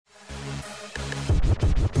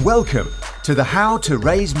Welcome to the How to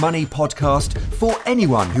Raise Money podcast for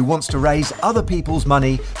anyone who wants to raise other people's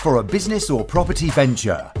money for a business or property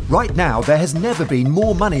venture. Right now, there has never been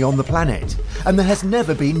more money on the planet, and there has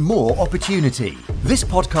never been more opportunity. This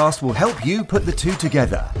podcast will help you put the two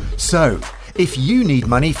together. So, if you need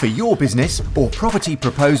money for your business or property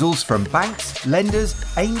proposals from banks, lenders,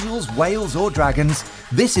 angels, whales or dragons,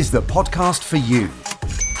 this is the podcast for you.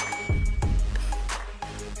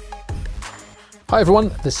 Hi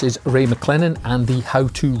everyone, this is Ray McLennan and the How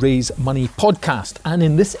to Raise Money podcast. And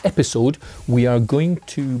in this episode, we are going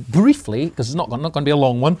to briefly, because it's not going to be a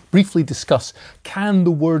long one, briefly discuss, can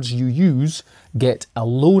the words you use get a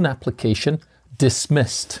loan application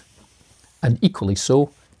dismissed? And equally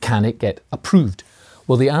so, can it get approved?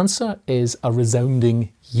 Well, the answer is a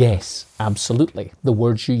resounding yes, absolutely, the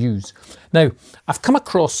words you use. Now, I've come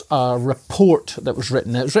across a report that was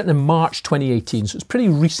written. It was written in March 2018, so it's pretty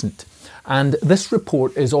recent. And this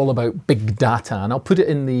report is all about big data, and I'll put it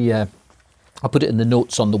in the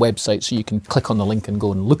notes on the website so you can click on the link and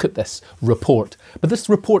go and look at this report. But this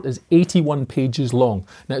report is 81 pages long.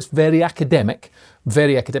 Now it's very academic.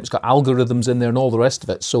 It's got algorithms in there and all the rest of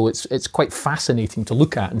it. So it's quite fascinating to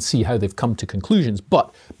look at and see how they've come to conclusions.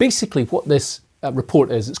 But basically what this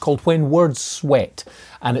report is, it's called When Words Sweat,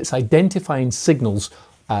 and it's identifying signals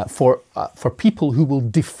for people who will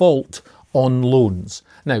default on loans.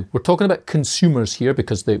 Now, we're talking about consumers here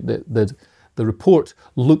because the report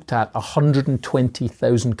looked at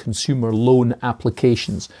 120,000 consumer loan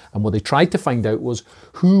applications. And what they tried to find out was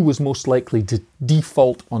who was most likely to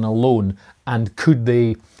default on a loan and could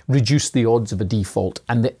they reduce the odds of a default.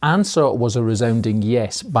 And the answer was a resounding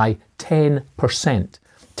yes by 10%.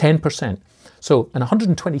 10%. So in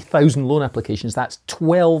 120,000 loan applications, that's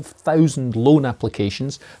 12,000 loan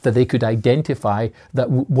applications that they could identify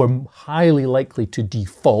that were highly likely to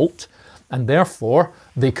default, and therefore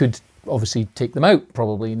they could obviously take them out,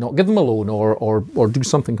 probably not give them a loan or do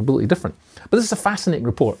something completely different. But this is a fascinating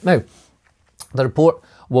report. Now, the report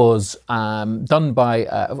was done by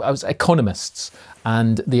economists,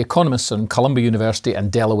 and the economists in Columbia University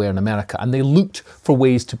and Delaware in America, and they looked for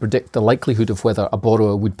ways to predict the likelihood of whether a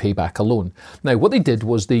borrower would pay back a loan. Now, what they did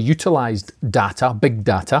was they utilized data, big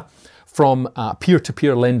data, from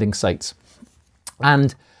peer-to-peer lending sites.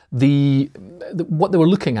 And what they were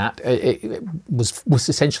looking at it was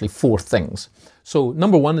essentially four things. So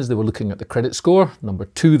number one is they were looking at the credit score. Number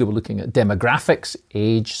two, they were looking at demographics,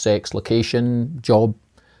 age, sex, location, job.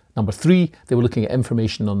 Number three, they were looking at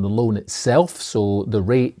information on the loan itself, so the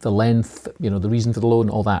rate, the length, the reason for the loan,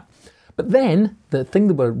 all that. But then the thing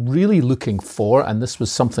they were really looking for, and this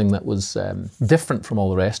was something that was different from all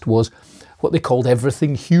the rest, was what they called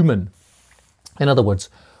everything human. In other words,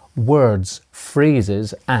 words,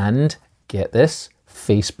 phrases, and, get this,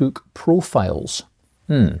 Facebook profiles.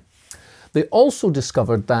 They also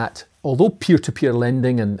discovered that although peer-to-peer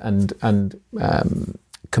lending and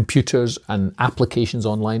computers and applications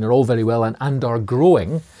online are all very well and are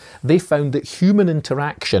growing, they found that human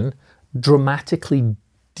interaction dramatically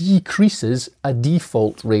decreases a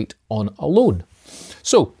default rate on a loan.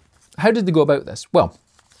 So, how did they go about this? Well,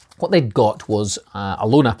 what they'd got was a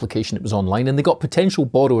loan application. It was online, and they got potential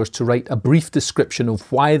borrowers to write a brief description of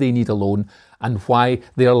why they need a loan and why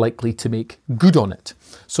they are likely to make good on it.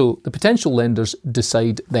 So the potential lenders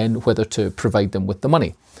decide then whether to provide them with the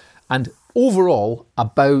money. And overall,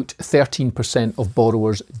 about 13% of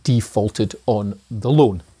borrowers defaulted on the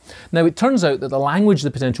loan. Now, it turns out that the language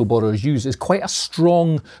the potential borrowers use is quite a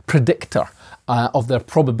strong predictor of their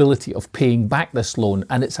probability of paying back this loan,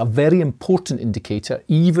 and it's a very important indicator,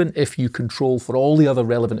 even if you control for all the other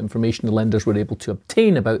relevant information the lenders were able to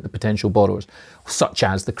obtain about the potential borrowers, such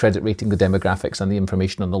as the credit rating, the demographics, and the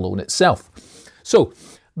information on the loan itself. So,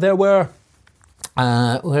 there were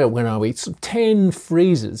where are we? So 10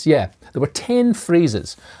 phrases. Yeah, there were 10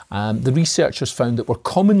 phrases the researchers found that were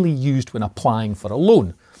commonly used when applying for a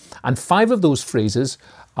loan. And 5 of those phrases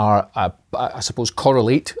are, I suppose,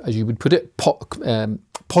 correlate, as you would put it,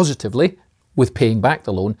 positively with paying back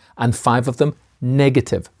the loan, and 5 of them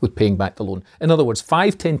negative with paying back the loan. In other words,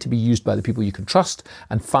 5 tend to be used by the people you can trust,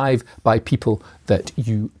 and 5 by people that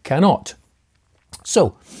you cannot.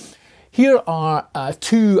 So, here are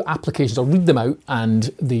 2 applications. I'll read them out,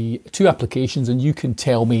 and the 2 applications, and you can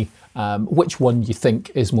tell me which one you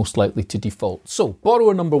think is most likely to default. So,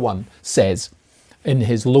 borrower number 1 says in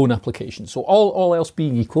his loan application, so all else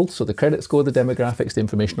being equal, so the credit score, the demographics, the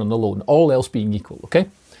information on the loan, all else being equal, okay?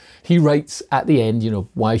 He writes at the end,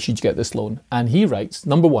 why should you get this loan? And he writes,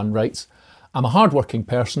 number 1 writes, I'm a hardworking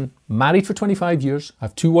person, married for 25 years, I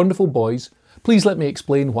have 2 wonderful boys. Please let me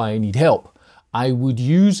explain why I need help. I would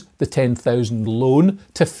use the 10,000 loan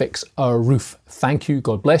to fix our roof. Thank you,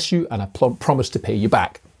 God bless you, and I promise to pay you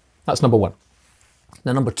back. That's number one.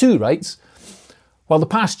 Now, number two writes, while the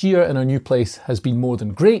past year in our new place has been more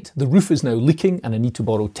than great, the roof is now leaking and I need to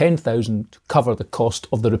borrow 10,000 to cover the cost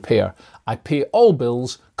of the repair. I pay all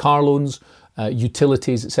bills, car loans,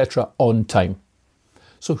 utilities, etc. on time.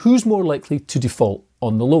 So who's more likely to default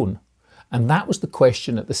on the loan? And that was the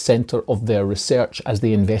question at the centre of their research as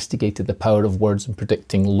they investigated the power of words in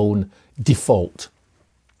predicting loan default.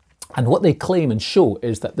 And what they claim and show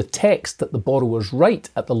is that the text that the borrowers write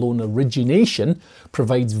at the loan origination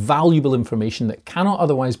provides valuable information that cannot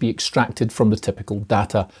otherwise be extracted from the typical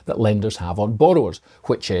data that lenders have on borrowers,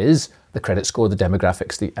 which is the credit score, the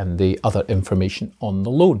demographics, and the other information on the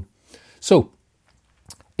loan. So,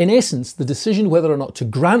 in essence, the decision whether or not to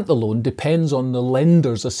grant the loan depends on the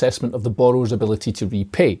lender's assessment of the borrower's ability to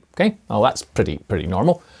repay. Okay, well, that's pretty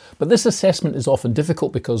normal. But this assessment is often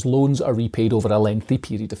difficult because loans are repaid over a lengthy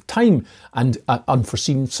period of time and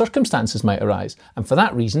unforeseen circumstances might arise. And for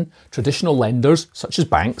that reason, traditional lenders, such as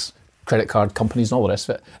banks, credit card companies and all the rest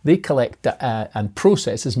of it, they collect and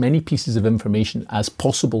process as many pieces of information as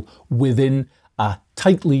possible within a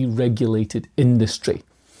tightly regulated industry.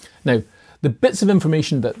 Now, the bits of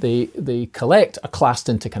information that they collect are classed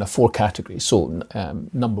into kind of four categories. So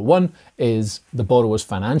number one is the borrower's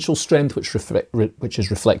financial strength, which is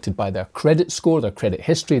reflected by their credit score, their credit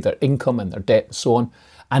history, their income and their debt and so on.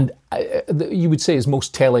 And you would say is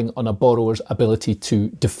most telling on a borrower's ability to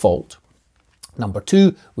default. Number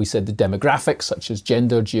two, we said the demographics such as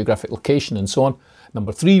gender, geographic location and so on.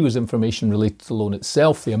 Number three was information related to the loan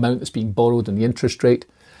itself, the amount that's being borrowed and the interest rate.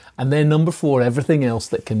 And then number four, everything else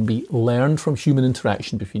that can be learned from human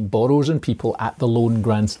interaction between borrowers and people at the loan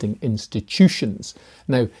granting institutions.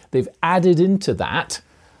 Now, they've added into that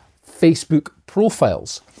Facebook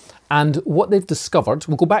profiles. And what they've discovered,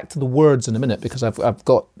 we'll go back to the words in a minute because I've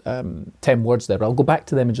got 10 words there, but I'll go back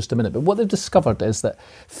to them in just a minute. But what they've discovered is that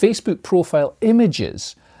Facebook profile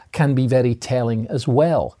images can be very telling as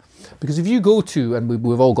well. Because if you go to, and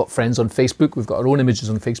we've all got friends on Facebook, we've got our own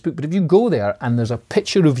images on Facebook, but if you go there and there's a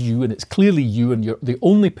picture of you and it's clearly you and you're the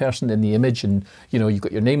only person in the image and you've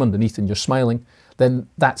got your name underneath and you're smiling, then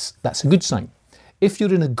that's a good sign. If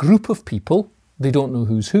you're in a group of people, they don't know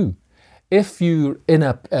who's who. If you're in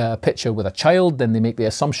a picture with a child, then they make the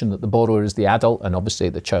assumption that the borrower is the adult and obviously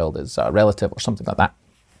the child is a relative or something like that.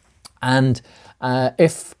 And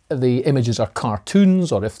if the images are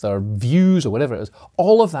cartoons or if they're views or whatever it is,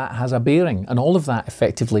 all of that has a bearing and all of that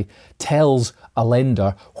effectively tells a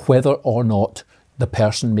lender whether or not the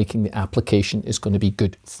person making the application is going to be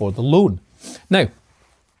good for the loan. Now,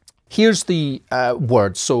 here's the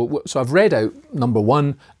words. So I've read out number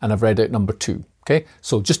one and I've read out number two. Okay,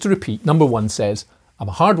 so just to repeat, number one says, I'm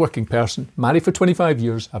a hard-working person, married for 25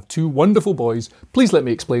 years, have two wonderful boys. Please let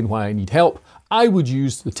me explain why I need help. I would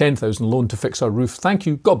use the 10,000 loan to fix our roof. Thank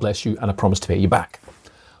you, God bless you, and I promise to pay you back.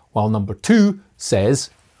 While number two says,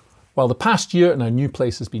 while the past year in our new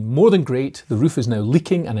place has been more than great, the roof is now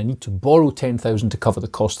leaking and I need to borrow 10,000 to cover the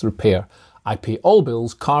cost of the repair. I pay all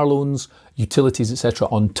bills, car loans, utilities, etc.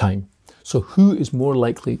 on time. So who is more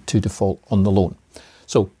likely to default on the loan?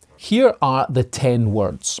 So here are the 10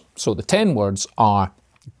 words. So the 10 words are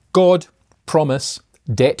God, promise,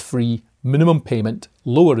 debt-free, minimum payment,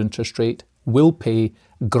 lower interest rate, will pay,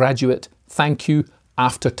 graduate, thank you,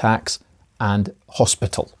 after tax, and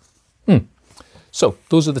hospital. So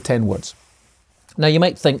those are the 10 words. Now you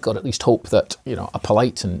might think, or at least hope, that a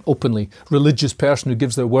polite and openly religious person who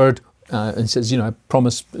gives their word and says, I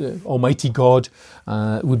promise Almighty God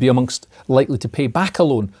would be amongst likely to pay back a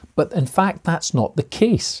loan. But in fact, that's not the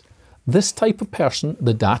case. This type of person,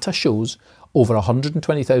 the data shows, over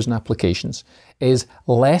 120,000 applications, is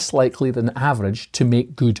less likely than average to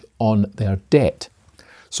make good on their debt.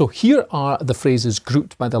 So here are the phrases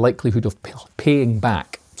grouped by the likelihood of paying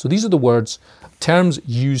back. So these are the words, terms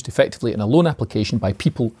used effectively in a loan application by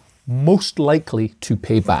people most likely to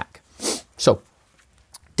pay back. So,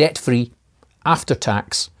 debt-free, after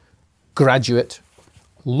tax, graduate,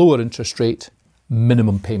 lower interest rate,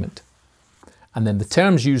 minimum payment. And then the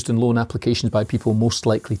terms used in loan applications by people most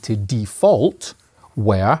likely to default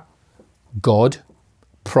were God,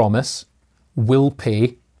 promise, will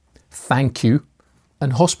pay, thank you,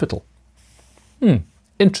 and hospital.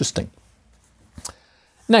 Interesting.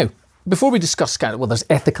 Now, before we discuss there's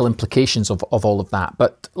ethical implications of all of that,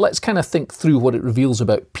 but let's kind of think through what it reveals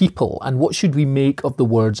about people and what should we make of the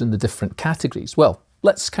words in the different categories. Well,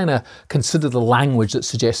 let's kind of consider the language that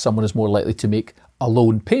suggests someone is more likely to make a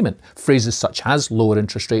loan payment. Phrases such as lower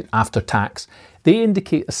interest rate after tax, they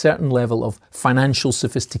indicate a certain level of financial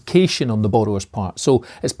sophistication on the borrower's part. So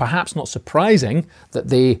it's perhaps not surprising that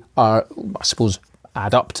they are, I suppose,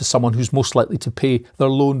 add up to someone who's most likely to pay their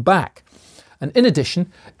loan back. And in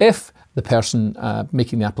addition, if the person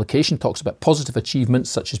making the application talks about positive achievements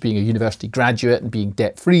such as being a university graduate and being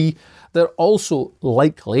debt-free, they're also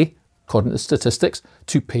likely, according to statistics,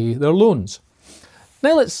 to pay their loans.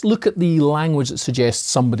 Now let's look at the language that suggests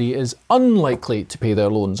somebody is unlikely to pay their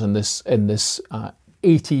loans in this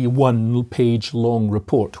 81-page long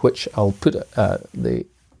report, which I'll put the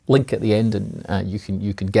link at the end, and you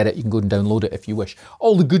can get it. You can go and download it if you wish.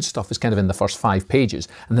 All the good stuff is kind of in the first 5 pages,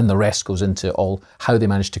 and then the rest goes into all how they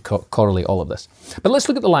managed to correlate all of this. But let's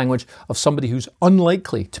look at the language of somebody who's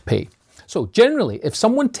unlikely to pay. So generally, if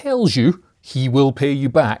someone tells you he will pay you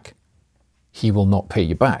back, he will not pay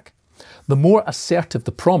you back. The more assertive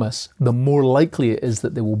the promise, the more likely it is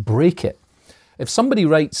that they will break it. If somebody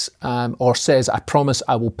writes or says, "I promise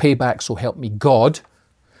I will pay back, so help me God,"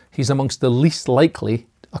 he's amongst the least likely,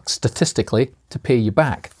 statistically, to pay you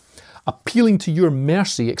back. Appealing to your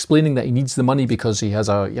mercy, explaining that he needs the money because he has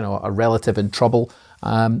a relative in trouble,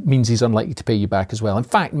 means he's unlikely to pay you back as well. In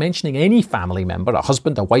fact, mentioning any family member, a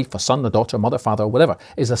husband, a wife, a son, a daughter, a mother, father, or whatever,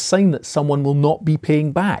 is a sign that someone will not be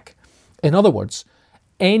paying back. In other words,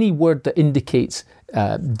 any word that indicates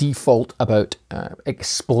default about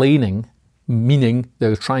explaining, meaning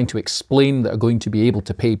they're trying to explain that they're going to be able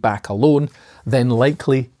to pay back a loan, then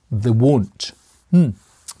likely they won't.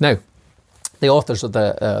 Now, the authors of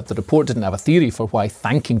the report didn't have a theory for why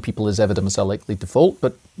thanking people is evidence of likely default,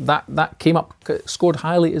 but that came up, scored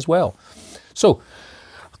highly as well. So,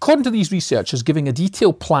 according to these researchers, giving a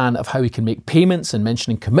detailed plan of how he can make payments and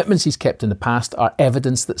mentioning commitments he's kept in the past are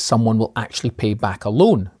evidence that someone will actually pay back a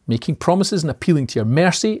loan. Making promises and appealing to your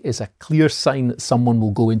mercy is a clear sign that someone will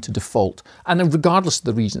go into default, and regardless of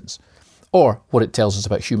the reasons. Or what it tells us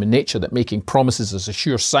about human nature, that making promises is a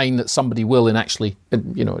sure sign that somebody will in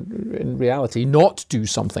reality not do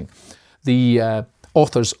something. The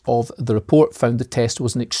authors of the report found the test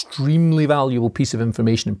was an extremely valuable piece of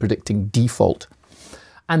information in predicting default.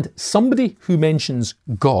 And somebody who mentions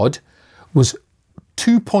God was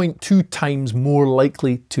 2.2 times more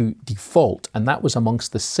likely to default, and that was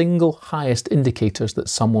amongst the single highest indicators that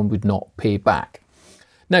someone would not pay back.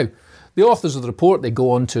 Now, the authors of the report, they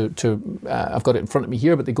go on to I've got it in front of me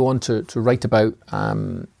here, but they go on to write about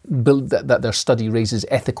that their study raises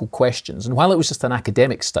ethical questions. And while it was just an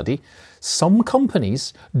academic study, some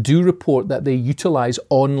companies do report that they utilise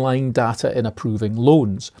online data in approving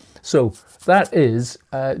loans. So that is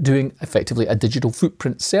doing effectively a digital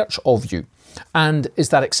footprint search of you. And is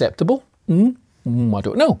that acceptable? I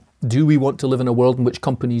don't know. Do we want to live in a world in which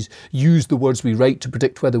companies use the words we write to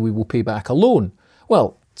predict whether we will pay back a loan?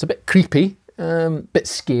 Well, it's a bit creepy, bit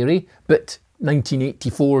scary, bit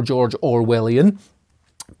 1984 George Orwellian,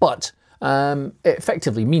 but it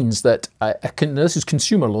effectively means that this is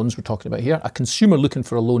consumer loans we're talking about here. A consumer looking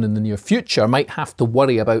for a loan in the near future might have to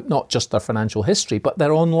worry about not just their financial history, but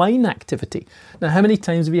their online activity. Now, how many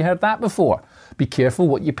times have you heard that before? Be careful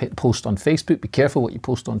what you post on Facebook. Be careful what you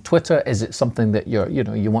post on Twitter. Is it something that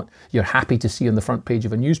you're happy to see on the front page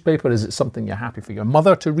of a newspaper? Is it something you're happy for your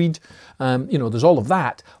mother to read? There's all of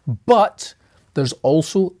that, but there's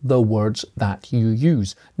also the words that you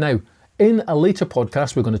use. Now, in a later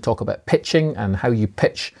podcast, we're going to talk about pitching and how you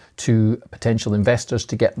pitch to potential investors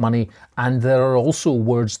to get money. And there are also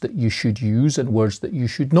words that you should use and words that you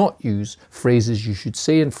should not use, phrases you should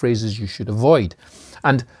say and phrases you should avoid.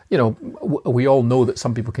 And, we all know that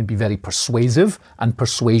some people can be very persuasive, and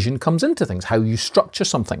persuasion comes into things, how you structure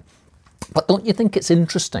something. But don't you think it's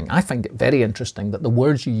interesting? I find it very interesting that the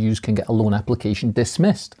words you use can get a loan application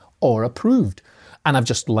dismissed or approved. And I've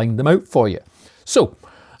just lined them out for you. So,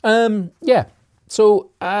 So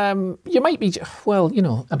you might be,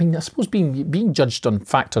 I suppose being judged on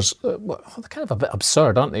factors, they're kind of a bit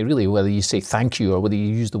absurd, aren't they, really, whether you say thank you or whether you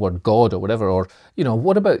use the word God or whatever, or,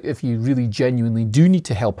 what about if you really genuinely do need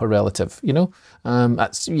to help a relative,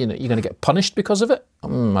 that's, you're going to get punished because of it? I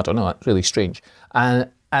don't know, that's really strange. And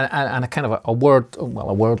a kind of a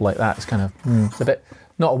word like that is kind of, it's a bit,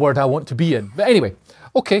 not a word I want to be in. But anyway,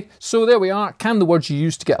 okay, so there we are. Can the words you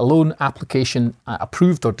use to get a loan application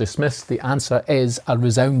approved or dismissed? The answer is a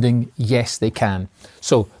resounding yes, they can.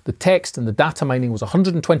 So the text and the data mining was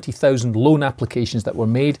 120,000 loan applications that were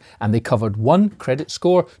made, and they covered 1, credit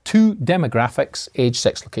score, 2, demographics, age,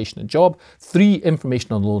 sex, location and job, 3,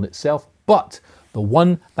 information on the loan itself, but the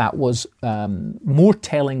one that was more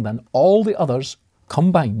telling than all the others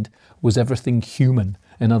combined was everything human.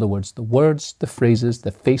 In other words, the words, the phrases,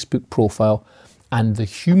 the Facebook profile, and the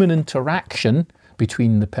human interaction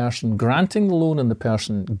between the person granting the loan and the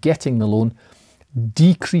person getting the loan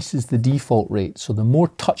decreases the default rate. So the more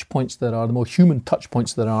touch points there are, the more human touch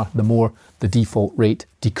points there are, the more the default rate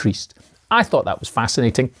decreased. I thought that was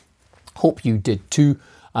fascinating. Hope you did too.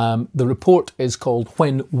 The report is called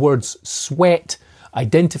When Words Sweat,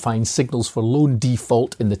 Identifying Signals for Loan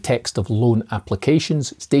Default in the Text of Loan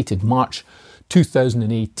Applications. It's dated March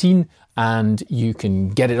 2018, and you can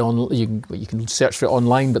get it on. You can search for it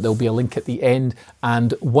online, but there'll be a link at the end.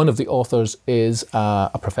 And one of the authors is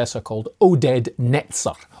a professor called Oded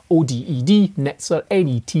Netzer, O-D-E-D Netzer,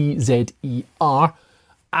 N-E-T-Z-E-R,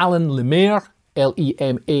 Alan Lemaire,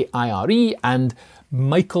 L-E-M-A-I-R-E, and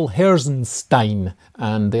Michael Herzenstein,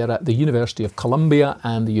 and they're at the University of Columbia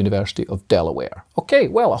and the University of Delaware. Okay,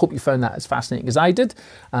 well, I hope you found that as fascinating as I did.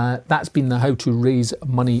 That's been the How to Raise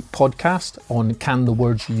Money podcast on Can the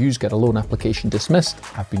Words You Use Get a Loan Application Dismissed?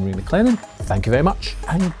 I've been Ray McLennan. Thank you very much,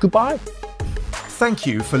 and goodbye. Thank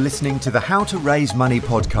you for listening to the How to Raise Money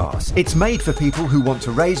podcast. It's made for people who want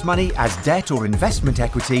to raise money as debt or investment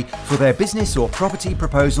equity for their business or property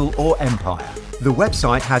proposal or empire. The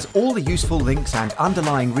website has all the useful links and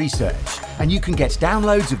underlying research, and you can get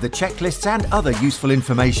downloads of the checklists and other useful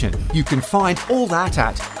information. You can find all that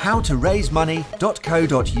at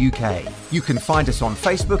howtoraisemoney.co.uk. You can find us on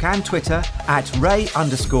Facebook and Twitter at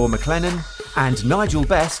Ray_McLennan and Nigel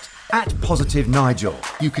Best at Positive Nigel.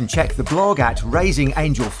 You can check the blog at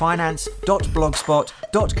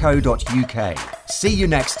raisingangelfinance.blogspot.co.uk. See you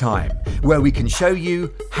next time, where we can show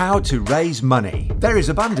you how to raise money. There is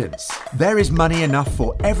abundance. There is money enough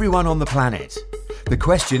for everyone on the planet. The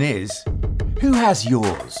question is, who has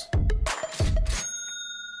yours?